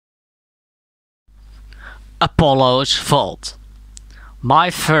Apollo's Vault. My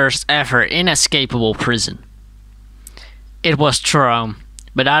first ever inescapable prison. It was trough,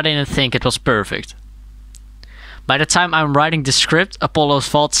 but I didn't think it was perfect. By the time I'm writing the script, Apollo's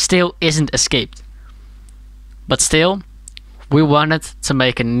Vault still isn't escaped. But still, we wanted to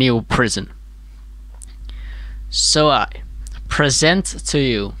make a new prison. So I present to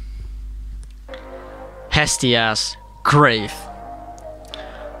you Hestia's grave.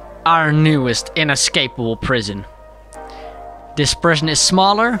 Our newest inescapable prison. This prison is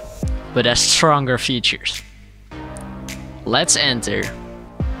smaller, but has stronger features. Let's enter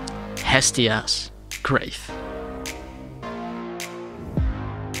Hestia's grave.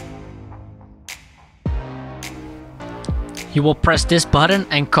 You will press this button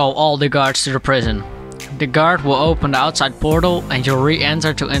and call all the guards to the prison. The guard will open the outside portal and you'll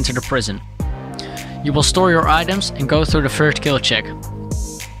re-enter to enter the prison. You will store your items and go through the first kill check.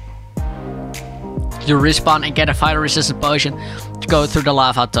 You respawn and get a fire resistant potion to go through the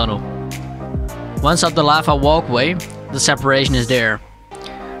lava tunnel. Once up the lava walkway, the separation is there.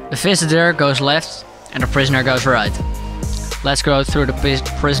 The visitor goes left and the prisoner goes right. Let's go through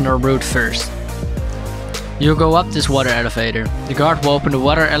the prisoner route first. You go up this water elevator. The guard will open the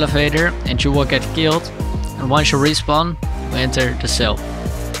water elevator and you will get killed. And once you respawn, you enter the cell.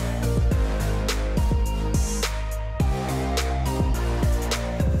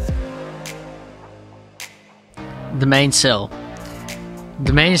 The main cell.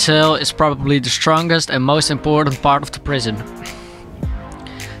 The main cell is probably the strongest and most important part of the prison.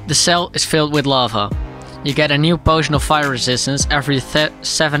 The cell is filled with lava. You get a new potion of fire resistance every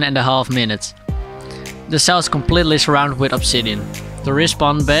 7.5 minutes. The cell is completely surrounded with obsidian. The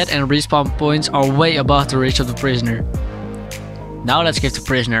respawn bed and respawn points are way above the reach of the prisoner. Now let's give the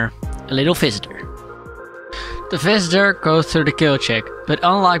prisoner a little visitor. The visitor goes through the kill check, but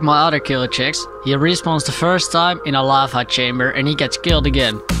unlike my other kill checks, he respawns the first time in a lava chamber and he gets killed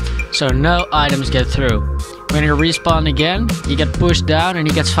again. So no items get through. When he respawns again, he gets pushed down and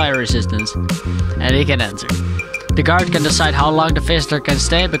he gets fire resistance. And he can enter. The guard can decide how long the visitor can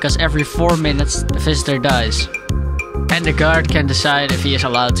stay because every 4 minutes the visitor dies. And the guard can decide if he is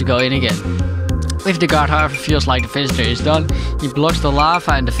allowed to go in again. If the guard however feels like the visitor is done, he blocks the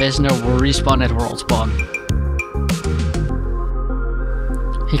lava and the visitor will respawn at world spawn.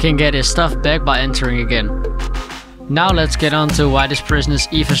 He can get his stuff back by entering again. Now let's get on to why this prison is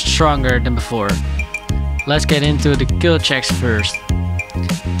even stronger than before. Let's get into the kill checks first.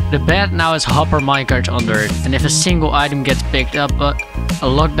 The bed now has hopper minecarts under it, and if a single item gets picked up, a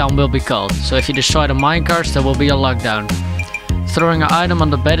lockdown will be called. So if you destroy the minecarts, there will be a lockdown. Throwing an item on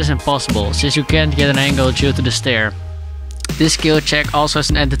the bed is impossible, since you can't get an angle due to the stair. This kill check also has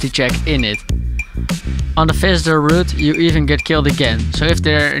an entity check in it. On the visitor route, you even get killed again, so if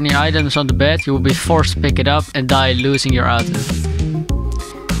there are any items on the bed, you will be forced to pick it up and die losing your item.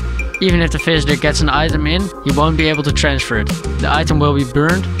 Even if the visitor gets an item in, he won't be able to transfer it. The item will be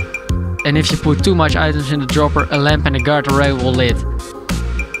burned, and if you put too much items in the dropper, a lamp and a guard array will lit.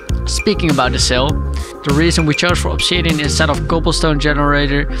 Speaking about the cell, the reason we chose for obsidian instead of cobblestone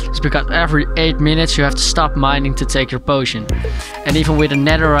generator is because every 8 minutes you have to stop mining to take your potion. And even with a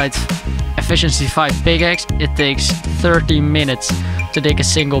netherite efficiency 5 pickaxe, it takes 30 minutes to dig a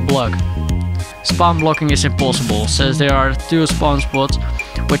single block. Spawn blocking is impossible, since there are 2 spawn spots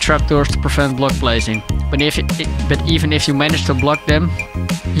with trapdoors to prevent block placing. But even if you manage to block them,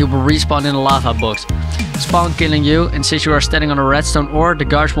 you will respawn in a lava box, spawn killing you, and since you are standing on a redstone ore, the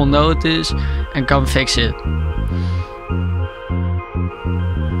guards will notice and come fix it.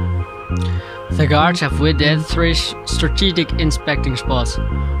 The guards have with it 3 strategic inspecting spots.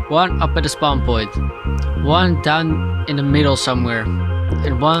 1 up at the spawn point, 1 down in the middle somewhere,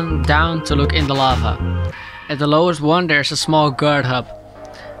 and 1 down to look in the lava. At the lowest one there's a small guard hub.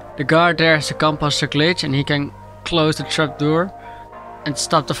 The guard there has a composter glitch and he can close the trapdoor and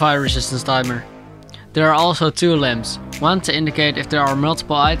stop the fire resistance timer. There are also 2 lamps, 1 to indicate if there are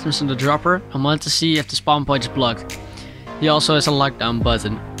multiple items in the dropper and 1 to see if the spawn point is blocked. He also has a lockdown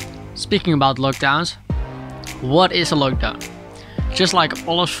button. Speaking about lockdowns, what is a lockdown? Just like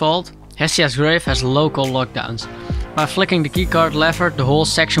Apollo's Vault, Hestia's grave has local lockdowns. By flicking the keycard lever, the whole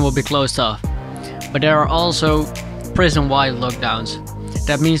section will be closed off. But there are also prison-wide lockdowns.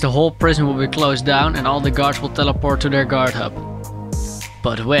 That means the whole prison will be closed down and all the guards will teleport to their guard hub.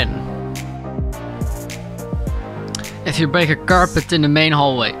 But when? If you break a carpet in the main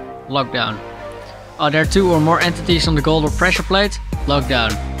hallway, lockdown. Are there 2 or more entities on the gold or pressure plate?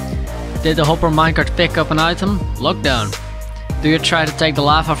 Lockdown. Did the hopper minecart pick up an item? Lockdown. Do you try to take the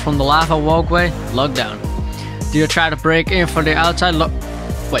lava from the lava walkway? Lockdown. Do you try to break in from the outside?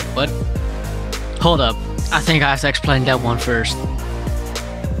 Wait, what? Hold up. I think I have to explain that one first.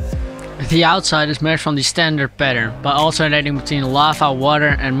 The outside is made from the standard pattern, by alternating between lava,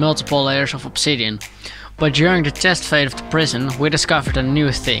 water and multiple layers of obsidian. But during the test phase of the prison, we discovered a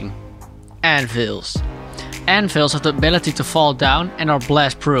new thing. Anvils. Anvils have the ability to fall down and are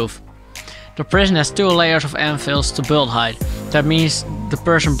blast proof. The prison has 2 layers of anvils to build height. That means the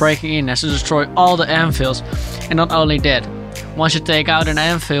person breaking in has to destroy all the anvils, and not only that. Once you take out an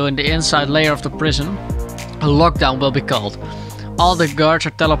anvil in the inside layer of the prison, a lockdown will be called. All the guards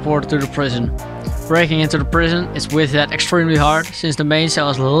are teleported to the prison. Breaking into the prison is with that extremely hard, since the main cell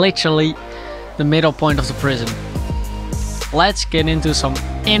is literally the middle point of the prison. Let's get into some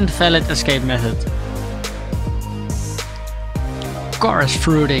invalid escape method. Chorus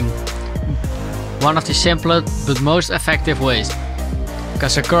fruiting. One of the simplest but most effective ways.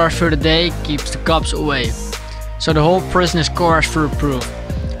 Because a chorus through the day keeps the cops away. So the whole prison is chorus fruit proof.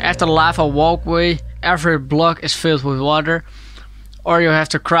 After the lava walkway, every block is filled with water. Or you have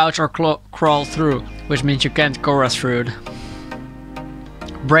to crouch or crawl through, which means you can't chorus through it.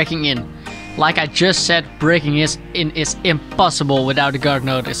 Breaking in. Like I just said, breaking in is impossible without the guard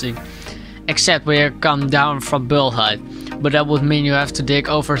noticing. Except when you come down from build height. But that would mean you have to dig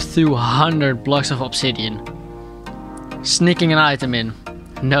over 200 blocks of obsidian. Sneaking an item in.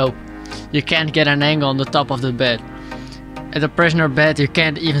 No, you can't get an angle on the top of the bed. At the prisoner bed you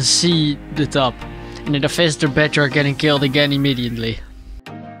can't even see the top. And in the visitor bed you are getting killed again immediately.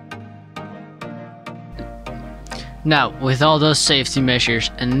 Now, with all those safety measures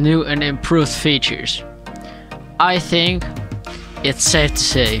and new and improved features, I think it's safe to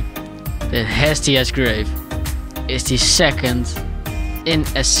say that Hestia's grave is the second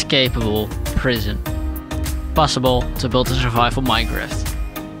inescapable prison possible to build a survival Minecraft.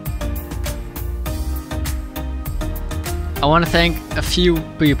 I want to thank a few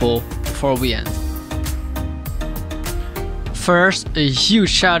people before we end. First, a huge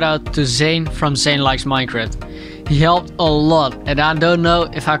shout out to Zane from Zane Likes Minecraft. He helped a lot and I don't know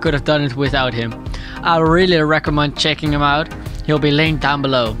if I could have done it without him. I really recommend checking him out, he'll be linked down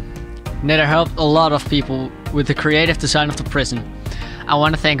below. Nether helped a lot of people with the creative design of the prison. I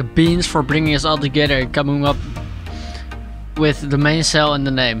want to thank Beans for bringing us all together and coming up with the main cell and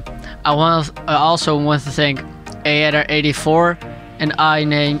the name. I also want to thank Aether84 and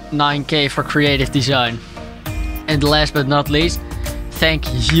I9K for creative design. And last but not least, thank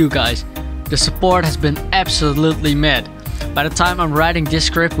you guys. The support has been absolutely mad. By the time I'm writing this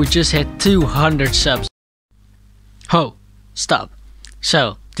script, we just hit 200 subs. Ho, stop.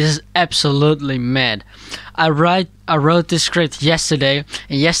 So, this is absolutely mad. I wrote this script yesterday,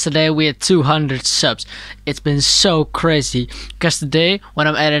 and yesterday we had 200 subs. It's been so crazy, because today, when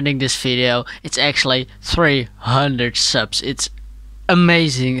I'm editing this video, it's actually 300 subs. It's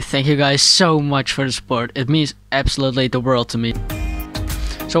amazing. Thank you guys so much for the support. It means absolutely the world to me.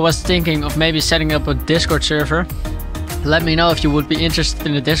 So I was thinking of maybe setting up a Discord server. Let me know if you would be interested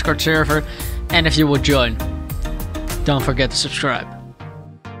in the Discord server and if you would join. Don't forget to subscribe.